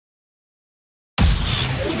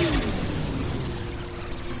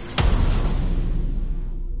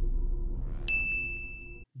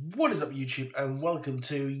What is up YouTube, and welcome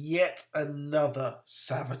to yet another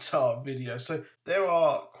Savitar video. So there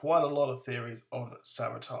are quite a lot of theories on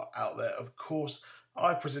Savitar out there. Of course,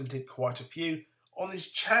 I've presented quite a few. On this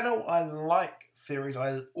channel, I like theories.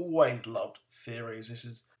 I always loved theories. This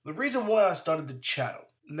is the reason why I started the channel.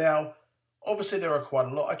 Now, obviously there are quite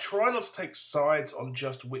a lot. I try not to take sides on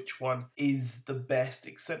just which one is the best,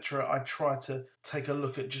 etc. I try to take a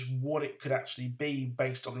look at just what it could actually be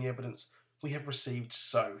based on the evidence we have received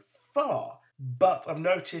so far. But I've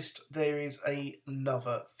noticed there is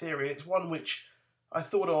another theory. It's one which I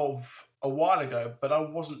thought of a while ago, but I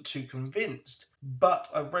wasn't too convinced. But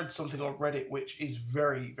I've read something on Reddit which is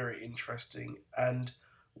very, very interesting. And,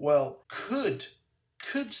 well, could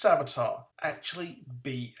Savitar actually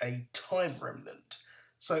be a time remnant?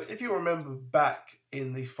 So if you remember back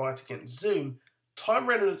in the fight against Zoom, time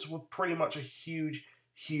remnants were pretty much a huge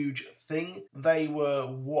thing. They were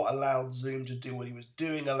what allowed Zoom to do what he was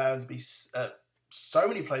doing, allowed him to be so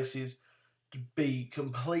many places, to be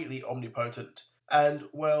completely omnipotent. And,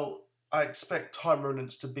 well, I expect time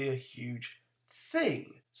remnants to be a huge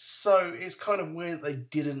thing. So it's kind of weird they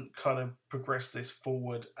didn't kind of progress this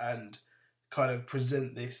forward and kind of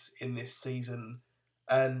present this in this season.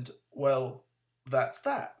 And, well, that's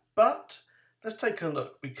that. But let's take a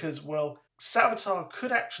look, because, well, Savitar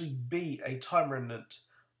could actually be a time remnant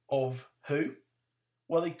of who?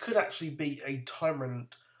 Well, he could actually be a time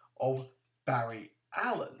remnant of Barry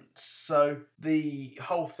Allen. So the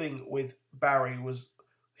whole thing with Barry was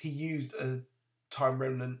he used a time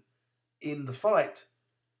remnant in the fight,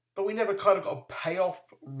 but we never kind of got a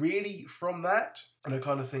payoff really from that. And I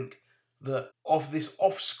kind of think that of this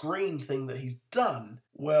off-screen thing that he's done,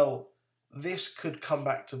 well, this could come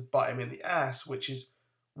back to bite him in the ass, which is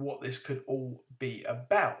what this could all be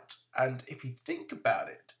about. And if you think about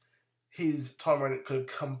it, his time remnant could have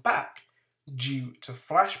come back due to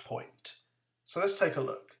Flashpoint. So let's take a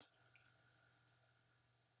look.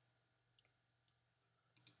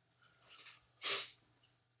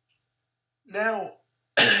 Now,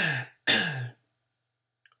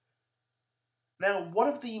 one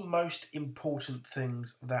of the most important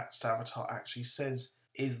things that Savitar actually says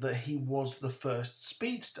is that he was the first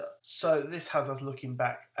speedster. So this has us looking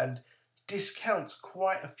back and discounts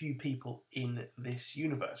quite a few people in this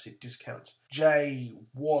universe. It discounts Jay,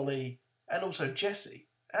 Wally, and also Jesse,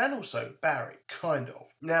 and also Barry, kind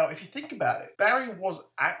of. Now, if you think about it, Barry was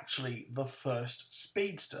actually the first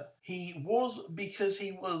speedster. He was, because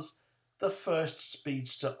he was the first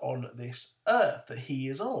speedster on this Earth that he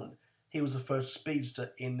is on. He was the first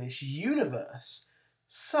speedster in this universe.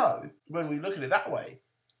 So, when we look at it that way,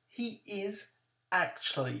 he is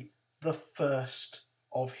actually the first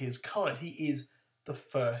of his kind. He is the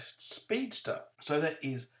first speedster. So there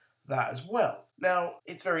is that as well. Now,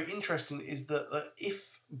 it's very interesting is that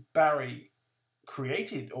if Barry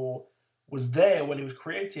created or was there when he was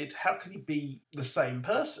created, how could he be the same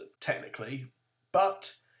person, technically?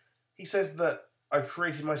 But he says that I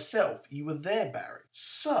created myself. You were there, Barry.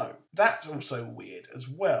 So that's also weird as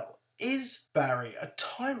well. Is Barry a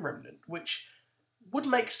time remnant? Which would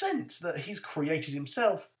make sense that he's created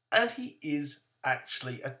himself and he is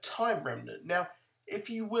actually a time remnant. Now, if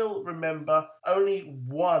you will remember, only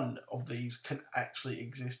one of these can actually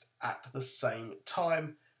exist at the same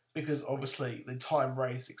time, because obviously the time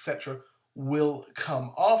race, etc., will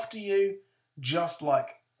come after you, just like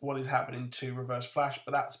what is happening to Reverse Flash,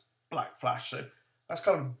 but that's Black Flash, so that's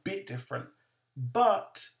kind of a bit different.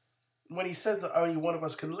 But when he says that only one of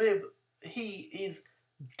us can live, he is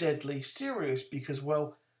deadly serious, because,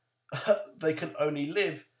 well, they can only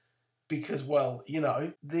live because, well, you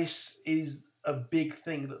know, this is a big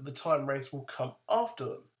thing that the time race will come after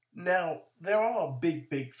them. Now, there are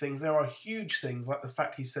big things. There are huge things, like the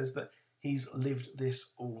fact he says that he's lived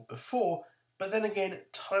this all before. But then again,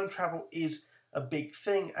 time travel is a big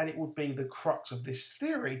thing, and it would be the crux of this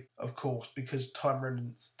theory, of course, because time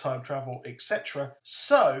remnants, time travel, etc.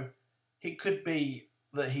 So, it could be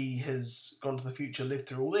that he has gone to the future, lived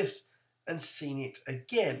through all this, and seen it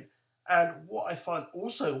again. And what I find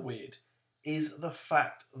also weird is the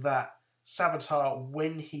fact that Savitar,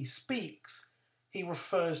 when he speaks, he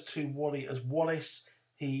refers to Wally as Wallace.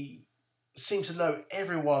 He seems to know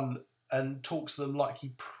everyone and talks to them like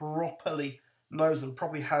he properly knows them,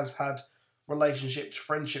 probably has had relationships,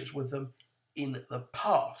 friendships with them in the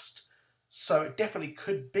past. So it definitely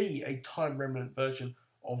could be a time remnant version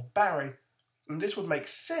of Barry. And this would make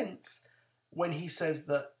sense when he says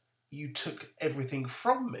that you took everything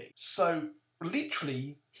from me. So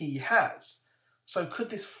literally he has. So could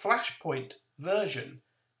this Flashpoint version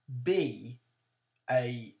be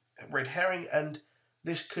a red herring? And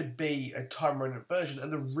this could be a Time Remnant version,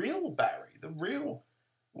 and the real Barry, the real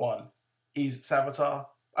one, is Savitar.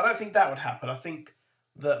 I don't think that would happen. I think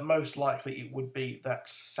that most likely it would be that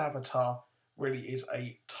Savitar really is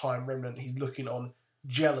a Time Remnant. He's looking on,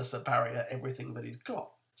 jealous at Barry at everything that he's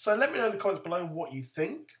got. So let me know in the comments below what you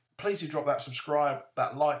think. Please do drop that subscribe,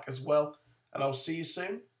 that like as well, and I'll see you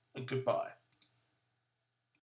soon, and goodbye.